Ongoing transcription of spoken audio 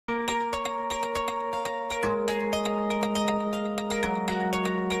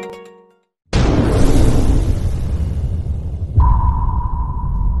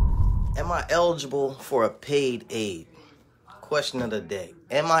I eligible for a paid aid? Question of the day.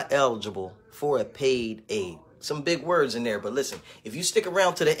 Am I eligible for a paid aid? Some big words in there, but listen, if you stick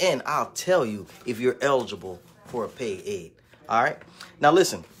around to the end, I'll tell you if you're eligible for a paid aid. All right? Now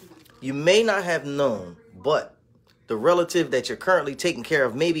listen, you may not have known, but the relative that you're currently taking care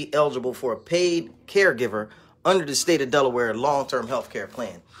of may be eligible for a paid caregiver under the state of Delaware long-term health care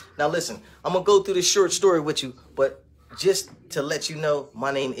plan. Now listen, I'm going to go through this short story with you, but just to let you know,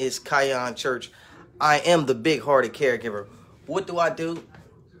 my name is Khyon Church. I am the big-hearted caregiver. What do?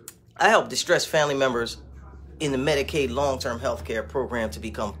 I help distressed family members in the Medicaid long-term health care program to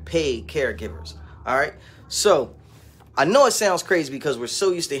become paid caregivers. All right? So, I know it sounds crazy because we're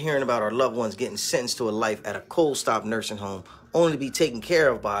so used to hearing about our loved ones getting sentenced to a life at a cold stop nursing home only to be taken care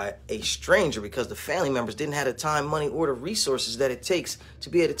of by a stranger because the family members didn't have the time, money, or the resources that it takes to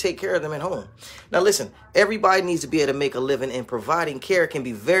be able to take care of them at home. Now listen, everybody needs to be able to make a living, and providing care can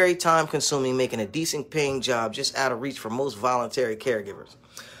be very time consuming, making a decent paying job just out of reach for most voluntary caregivers.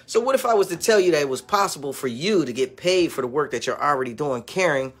 So what if I was to tell you that it was possible for you to get paid for the work that you're already doing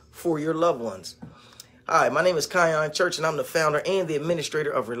caring for your loved ones? Hi, my name is Khyon Church, and I'm the founder and the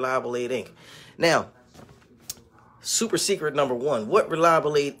administrator of Reliable Aid, Inc. Now, super secret number one, what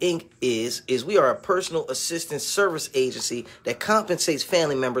Reliable Aid, Inc. is we are a personal assistance service agency that compensates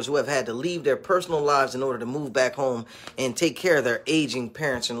family members who have had to leave their personal lives in order to move back home and take care of their aging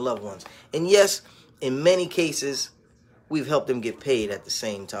parents and loved ones. And yes, in many cases, we've helped them get paid at the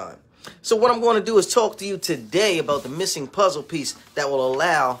same time. So what I'm going to do is talk to you today about the missing puzzle piece that will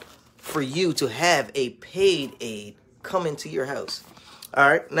allow for you to have a paid aid come into your house. All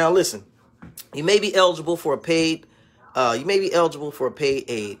right. Now listen, you may be eligible for a paid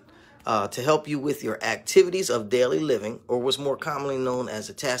aid to help you with your activities of daily living, or what's more commonly known as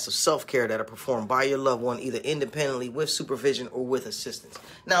the tasks of self-care that are performed by your loved one, either independently, with supervision, or with assistance.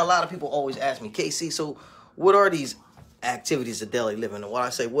 Now, a lot of people always ask me, KC, so what are these activities of daily living? And what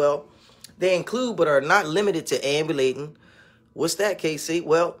I say, well, they include but are not limited to ambulating. What's that, KC?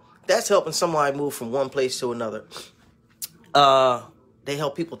 Well, that's helping somebody move from one place to another. They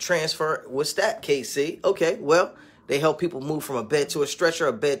help people transfer. What's that, KC? Okay, well, they help people move from a bed to a stretcher,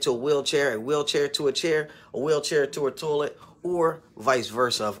 a bed to a wheelchair to a chair, a wheelchair to a toilet, or vice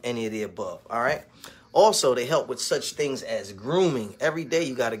versa of any of the above, all right? Also, they help with such things as grooming. Every day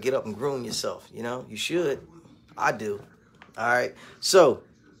you got to get up and groom yourself, you know? You should. I do, all right? So,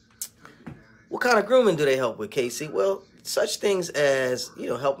 what kind of grooming do they help with, KC? Well, such things as,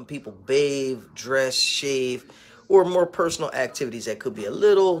 helping people bathe, dress, shave, or more personal activities that could be a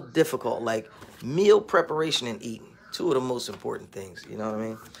little difficult, like meal preparation and eating. Two of the most important things, you know what I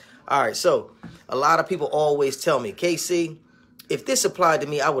mean? All right, so a lot of people always tell me, KC, if this applied to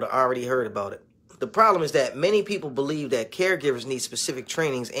me, I would have already heard about it. The problem is that many people believe that caregivers need specific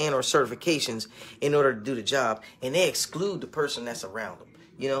trainings and or certifications in order to do the job, and they exclude the person that's around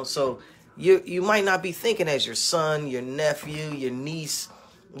them, So you might not be thinking as your son, your nephew, your niece,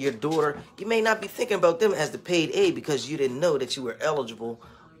 your daughter. You may not be thinking about them as the paid aid because you didn't know that you were eligible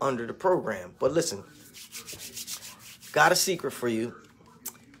under the program. But listen, got a secret for you.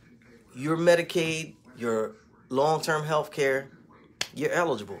 Your Medicaid, your long-term health care, you're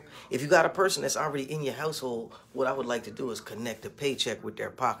eligible. If you got a person that's already in your household, what I would like to do is connect a paycheck with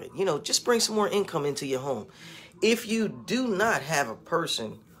their pocket. Just bring some more income into your home. If you do not have a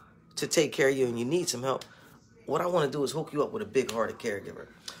person to take care of you and you need some help, what I want to do is hook you up with a big-hearted caregiver.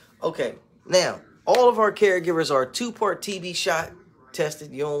 Okay, now, all of our caregivers are 2-part TB shot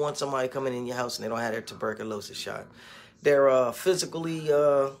tested. You don't want somebody coming in your house and they don't have their tuberculosis shot. They're physically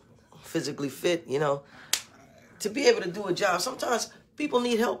fit, to be able to do a job. Sometimes people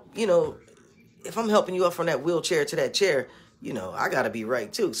need help, if I'm helping you up from that wheelchair to that chair, I got to be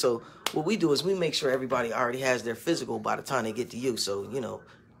right too. So what we do is we make sure everybody already has their physical by the time they get to you. So,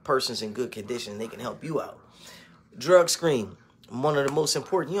 person's in good condition, they can help you out. Drug screen, one of the most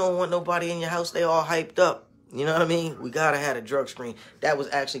important. You don't want nobody in your house, they all hyped up. You know what I mean? We got to have a drug screen. That was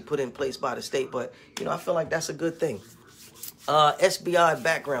actually put in place by the state, but, I feel like that's a good thing. SBI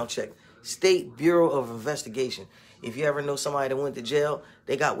background check, State Bureau of Investigation. If you ever know somebody that went to jail,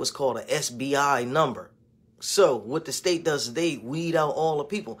 they got what's called an SBI number. So what the state does is they weed out all the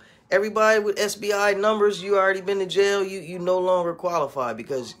people. Everybody with SBI numbers, you already been to jail, you no longer qualify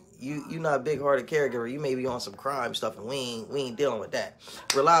because you're not a big-hearted caregiver. You may be on some crime stuff, and we ain't dealing with that.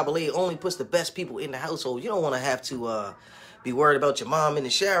 Reliable Aid only puts the best people in the household. You don't want to have to be worried about your mom in the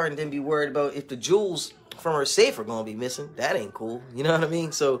shower and then be worried about if the jewels from her safe are going to be missing. That ain't cool. You know what I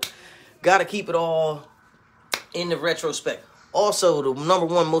mean? So, got to keep it all in the retrospect. Also, the number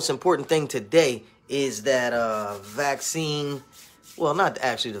one most important thing today is that vaccine Well, not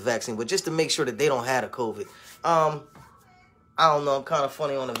actually the vaccine, but just to make sure that they don't have the COVID. I don't know, I'm kind of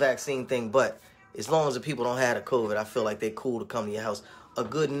funny on the vaccine thing, but as long as the people don't have the COVID, I feel like they're cool to come to your house. A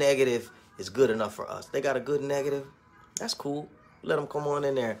good negative is good enough for us. They got a good negative, that's cool. Let them come on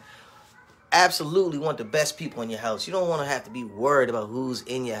in there. Absolutely want the best people in your house. You don't want to have to be worried about who's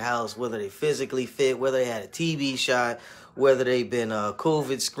in your house, whether they physically fit, whether they had a TB shot, whether they've been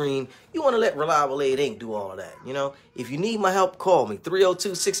COVID screened. You want to let Reliable Aid Inc. do all of that. You know, if you need my help, call me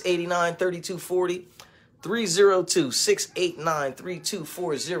 302-689-3240.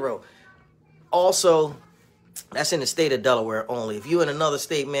 302-689-3240. Also, that's in the state of Delaware only. If you're in another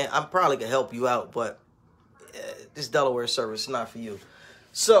state, man, I probably could help you out, but this Delaware service is not for you.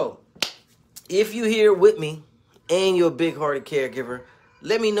 So, if you're here with me and you're a big-hearted caregiver,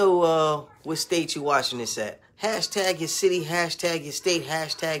 let me know what state you're watching this at. Hashtag your city, hashtag your state,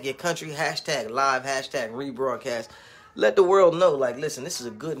 hashtag your country, hashtag live, hashtag rebroadcast. Let the world know, like, listen, this is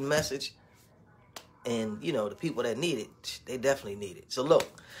a good message. And, you know, the people that need it, they definitely need it. So, look,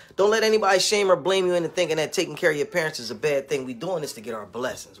 don't let anybody shame or blame you into thinking that taking care of your parents is a bad thing. We're doing this to get our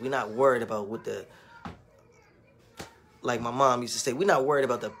blessings. We're not worried about what the, like my mom used to say, we're not worried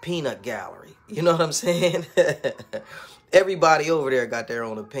about the peanut gallery. You know what I'm saying? Everybody over there got their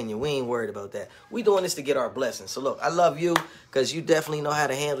own opinion. We ain't worried about that. We doing this to get our blessings. So, look, I love you because you definitely know how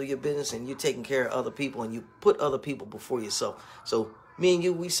to handle your business and you're taking care of other people and you put other people before yourself. So, me and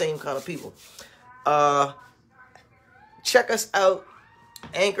you, we same kind of people. Check us out,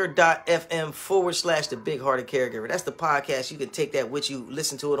 anchor.fm/The Big Hearted Caregiver. That's the podcast. You can take that with you,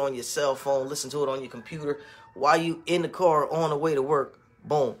 listen to it on your cell phone, listen to it on your computer while you in the car on the way to work.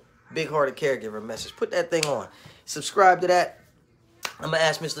 Boom, Big Hearted Caregiver message. Put that thing on. Subscribe to that. I'm going to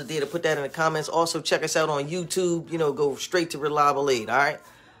ask Mr. D to put that in the comments. Also, check us out on YouTube. You know, go straight to Reliable Aid, all right?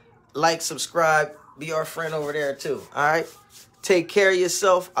 Like, subscribe, be our friend over there too, all right? Take care of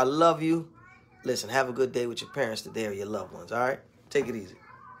yourself. I love you. Listen, have a good day with your parents today or your loved ones, all right? Take it easy.